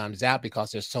information that comes out, because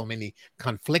there's so many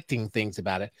conflicting things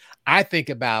about it. I think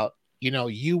about,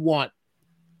 you want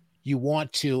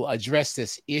to address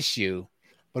this issue,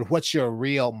 but what's your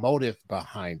real motive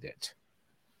behind it?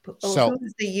 So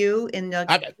who's the you in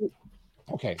the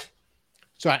okay.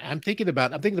 So I'm thinking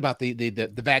about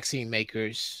the vaccine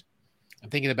makers.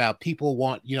 I'm thinking about people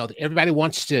want, everybody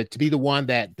wants to be the one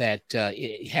that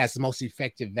has the most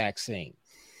effective vaccine.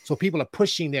 So people are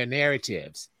pushing their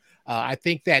narratives. I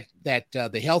think that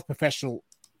the health professional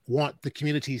want the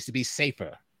communities to be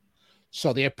safer,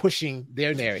 so they're pushing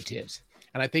their narratives.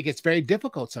 And I think it's very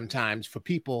difficult sometimes for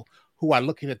people who are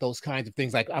looking at those kinds of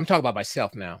things. Like, I'm talking about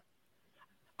myself now.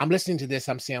 I'm listening to this.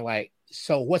 I'm saying, like,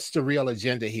 so what's the real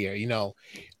agenda here?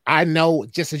 I know,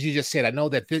 just as you just said, I know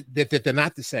that that they're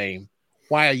not the same.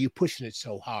 Why are you pushing it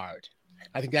so hard?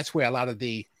 I think that's where a lot of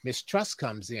the mistrust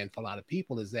comes in for a lot of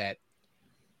people, is that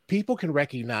people can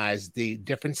recognize the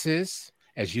differences,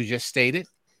 as you just stated.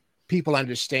 People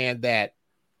understand that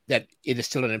it is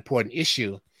still an important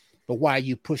issue, but why are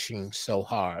you pushing so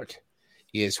hard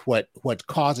is what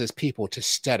causes people to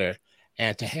stutter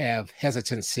and to have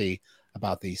hesitancy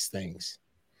about these things.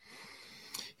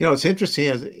 It's interesting,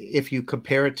 as if you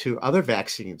compare it to other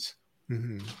vaccines.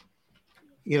 Mm-hmm.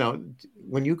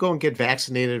 When you go and get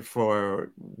vaccinated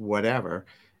for whatever,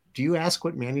 do you ask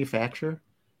what manufacturer?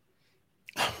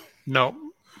 No.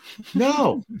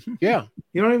 Yeah.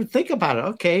 You don't even think about it.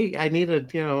 Okay, I need a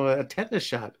tetanus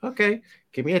shot. Okay,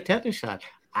 give me a tetanus shot.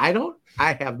 I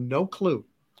have no clue.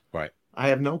 Right. I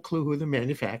have no clue who the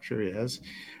manufacturer is.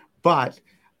 But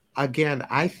again,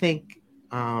 I think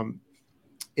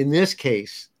in this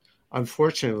case,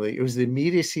 unfortunately, it was the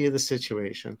immediacy of the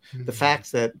situation, mm-hmm. the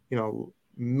fact that,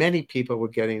 many people were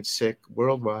getting sick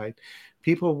worldwide.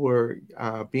 People were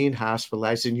being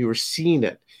hospitalized, and you were seeing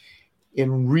it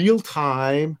in real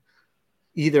time,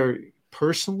 either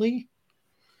personally,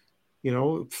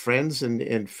 friends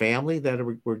and family that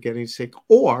were getting sick,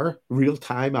 or real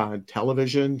time on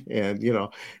television, and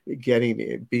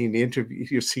being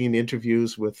interviewed. You're seeing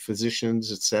interviews with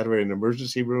physicians, et cetera, in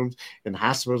emergency rooms and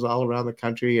hospitals all around the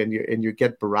country, and you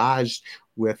get barraged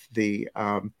with the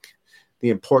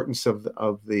importance of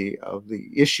the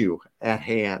issue at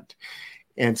hand,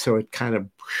 and so it kind of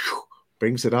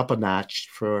brings it up a notch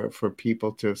for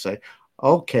people to say,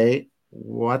 okay,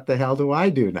 what the hell do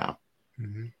I do now?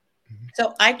 Mm-hmm.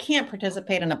 So I can't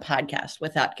participate in a podcast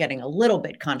without getting a little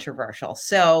bit controversial.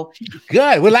 So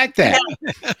good. We like that.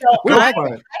 I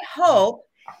hope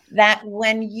that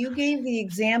when you gave the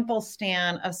example,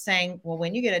 Stan, of saying, well,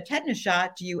 when you get a tetanus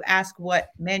shot, do you ask what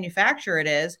manufacturer it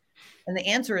is? And the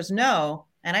answer is no.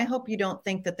 And I hope you don't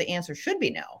think that the answer should be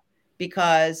no,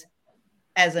 because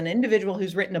as an individual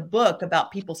who's written a book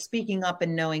about people speaking up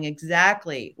and knowing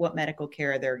exactly what medical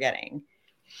care they're getting,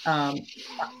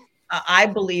 I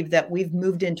believe that we've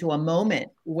moved into a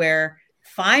moment where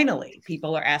finally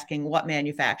people are asking, what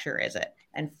manufacturer is it?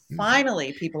 And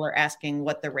finally people are asking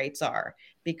what the rates are,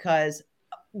 because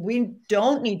we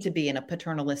don't need to be in a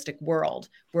paternalistic world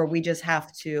where we just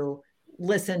have to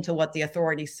listen to what the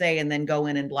authorities say and then go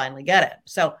in and blindly get it.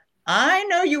 So I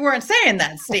know you weren't saying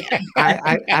that, Stan.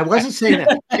 I wasn't saying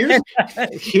that.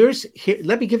 Here's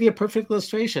let me give you a perfect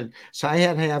illustration. So I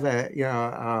had to have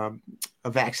a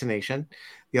vaccination.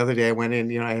 The other day I went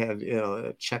in, I had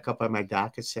a checkup on my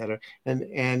doc, et cetera.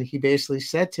 And he basically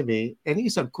said to me, and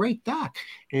he's a great doc,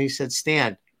 and he said,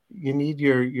 Stan, you need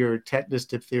your tetanus,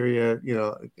 diphtheria,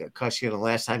 because the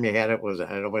last time you had it was, I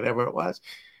don't know, whatever it was.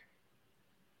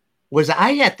 Was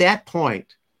I at that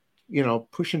point,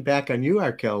 pushing back on you,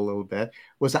 Archelle, a little bit,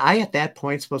 was I at that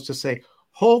point supposed to say,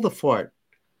 hold the fort?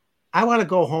 I want to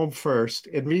go home first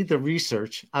and read the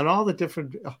research on all the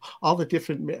different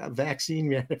vaccine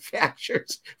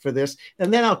manufacturers for this,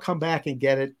 and then I'll come back and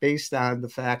get it based on the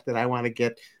fact that I want to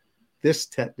get this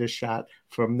tetanus shot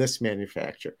from this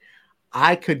manufacturer.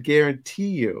 I could guarantee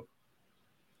you,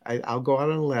 I'll go out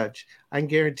on a ledge, I can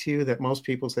guarantee you that most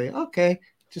people say, okay,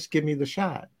 just give me the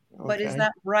shot. Okay. But is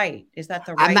that right? Is that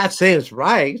the right? I'm not saying it's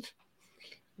right.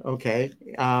 Okay.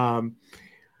 And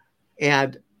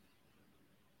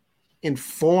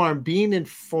being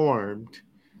informed,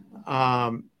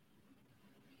 to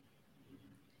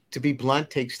be blunt,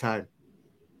 takes time.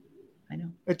 I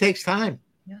know. It takes time.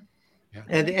 Yeah. Yeah.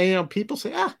 And people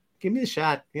say, give me the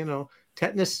shot.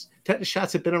 Tetanus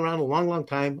shots have been around a long, long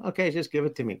time. Okay, just give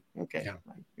it to me. Okay.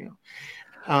 Yeah.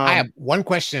 I have one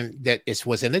question that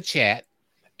was in the chat,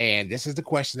 and this is the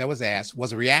question that was asked: was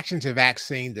the reaction to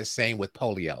vaccine the same with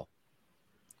polio?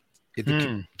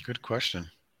 Good question.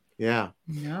 Yeah.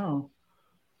 No,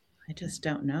 I just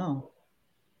don't know.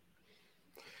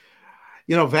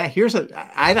 I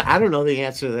don't know the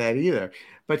answer to that either.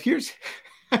 But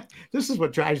this is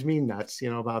what drives me nuts,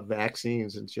 about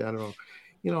vaccines in general.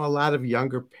 A lot of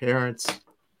younger parents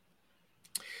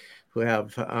who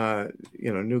have,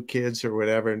 new kids or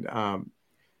whatever, and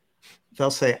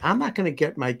they'll say, I'm not going to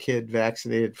get my kid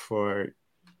vaccinated for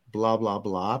blah, blah,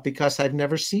 blah, because I've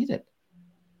never seen it.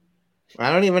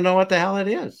 I don't even know what the hell it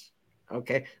is.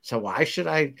 Okay. So why should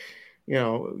I,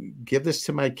 give this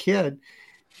to my kid?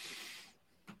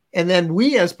 And then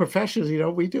we as professionals,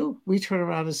 we turn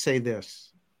around and say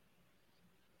this.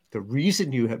 The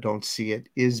reason you don't see it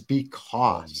is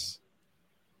because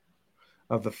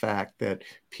of the fact that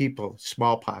people,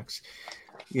 smallpox,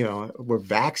 were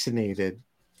vaccinated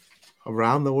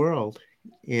around the world,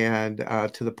 and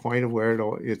to the point of where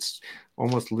it's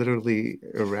almost literally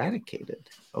eradicated.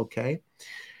 Okay.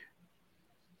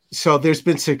 So there's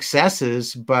been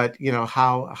successes, but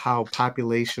how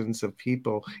populations of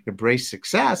people embrace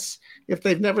success if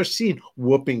they've never seen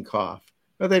whooping cough,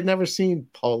 or they've never seen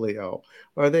polio,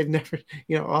 or they've never,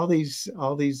 all these.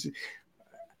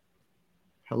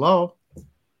 Hello,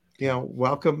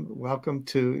 welcome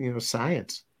to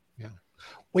science. Yeah.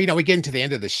 Well, we get into the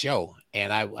end of the show,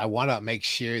 and I want to make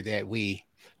sure that we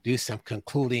do some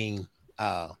concluding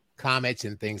comments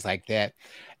and things like that.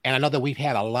 And I know that we've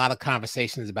had a lot of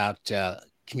conversations about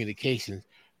communication.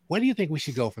 Where do you think we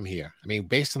should go from here? I mean,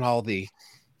 based on all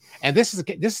and this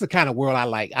is the kind of world I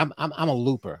like. I'm a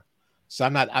looper, so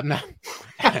I'm not.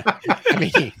 I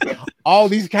mean, all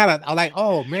these kind of, I'm like,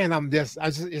 oh man, it's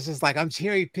just like I'm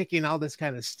cherry picking all this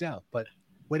kind of stuff. But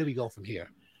where do we go from here?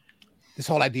 This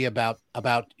whole idea about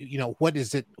what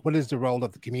is it? What is the role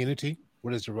of the community?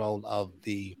 What is the role of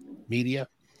the media?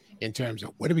 In terms of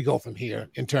where do we go from here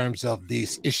in terms of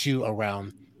this issue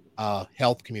around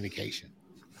health communication?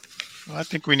 Well, I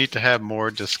think we need to have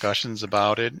more discussions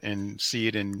about it and see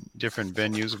it in different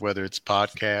venues, whether it's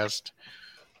podcast,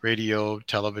 radio,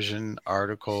 television,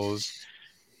 articles,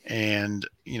 and,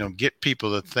 get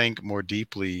people to think more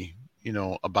deeply,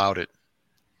 about it.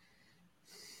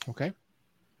 Okay.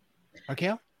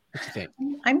 Archelle, what do you think?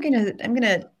 I'm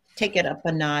gonna take it up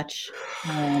a notch.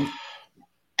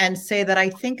 And say that I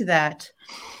think that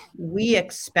we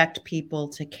expect people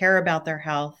to care about their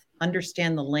health,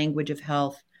 understand the language of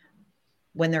health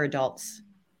when they're adults.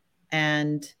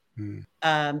 And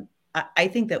I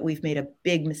think that we've made a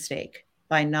big mistake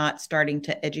by not starting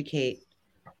to educate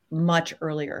much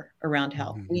earlier around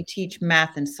health. We teach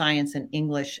math and science and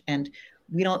English, and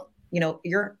we don't,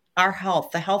 our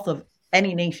health, the health of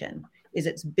any nation, is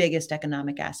its biggest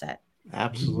economic asset.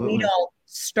 Absolutely. We don't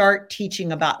start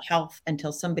teaching about health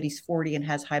until somebody's 40 and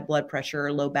has high blood pressure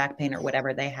or low back pain or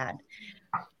whatever they had.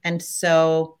 And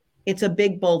so it's a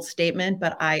big, bold statement,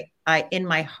 but I in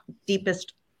my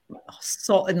deepest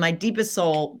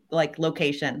soul, like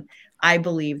location, I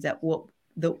believe that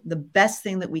the best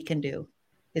thing that we can do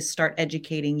is start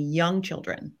educating young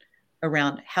children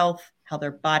around health, how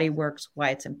their body works,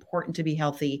 why it's important to be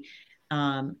healthy,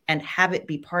 and have it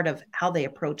be part of how they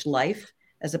approach life,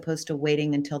 as opposed to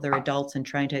waiting until they're adults and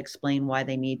trying to explain why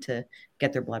they need to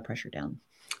get their blood pressure down.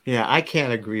 Yeah, I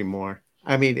can't agree more.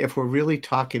 I mean, if we're really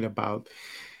talking about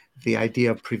the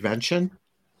idea of prevention,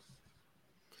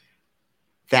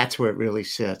 that's where it really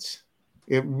sits.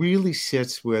 It really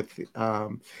sits with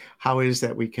how it is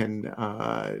that we can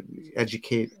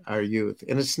educate our youth.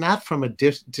 And it's not from a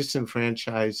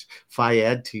disenfranchised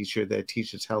Phi-Ed teacher that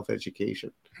teaches health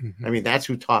education. I mean, that's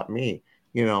who taught me,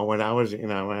 when I was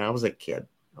a kid.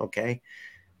 Okay.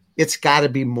 It's got to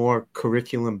be more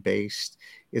curriculum based.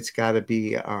 It's got to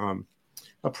be a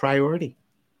priority.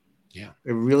 Yeah,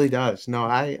 it really does. No,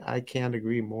 I can't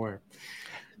agree more.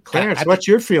 Clarence, what's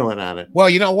your feeling on it? Well,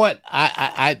 you know what?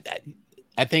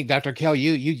 I think Dr. Kell,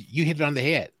 you hit it on the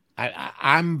head.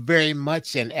 I'm very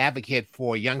much an advocate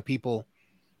for young people.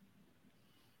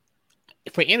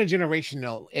 For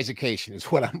intergenerational education is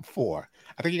what I'm for.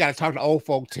 I think you got to talk to old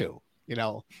folk too,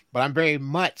 but I'm very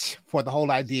much for the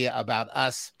whole idea about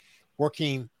us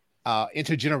working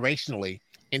intergenerationally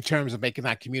in terms of making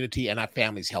our community and our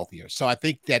families healthier. So I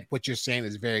think that what you're saying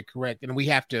is very correct. And we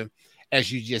have to, as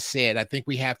you just said, I think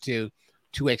we have to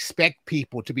expect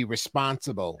people to be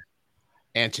responsible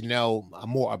and to know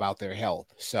more about their health.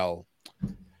 So,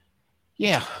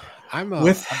 yeah,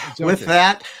 with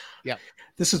that, Yeah.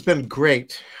 This has been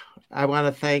great. I want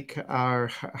to thank our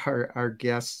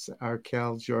guests,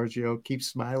 Archelle, Georgiou. Keep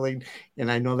smiling, and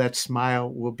I know that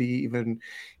smile will be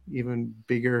even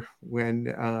bigger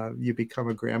when you become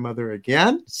a grandmother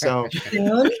again. So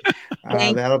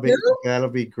that'll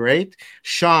be great.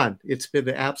 Shawn, it's been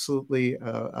absolutely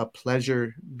a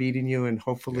pleasure meeting you, and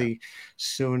hopefully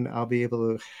soon I'll be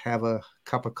able to have a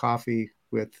cup of coffee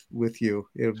with you.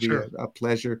 It'll be a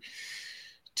pleasure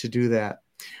to do that.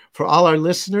 For all our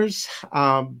listeners,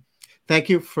 thank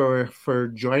you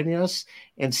for joining us,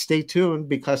 and stay tuned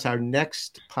because our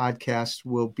next podcast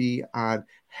will be on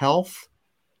health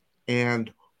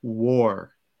and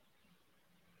war.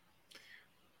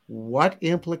 What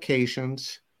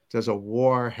implications does a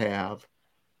war have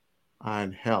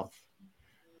on health?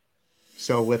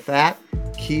 So with that,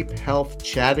 keep health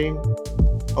chatting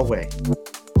away.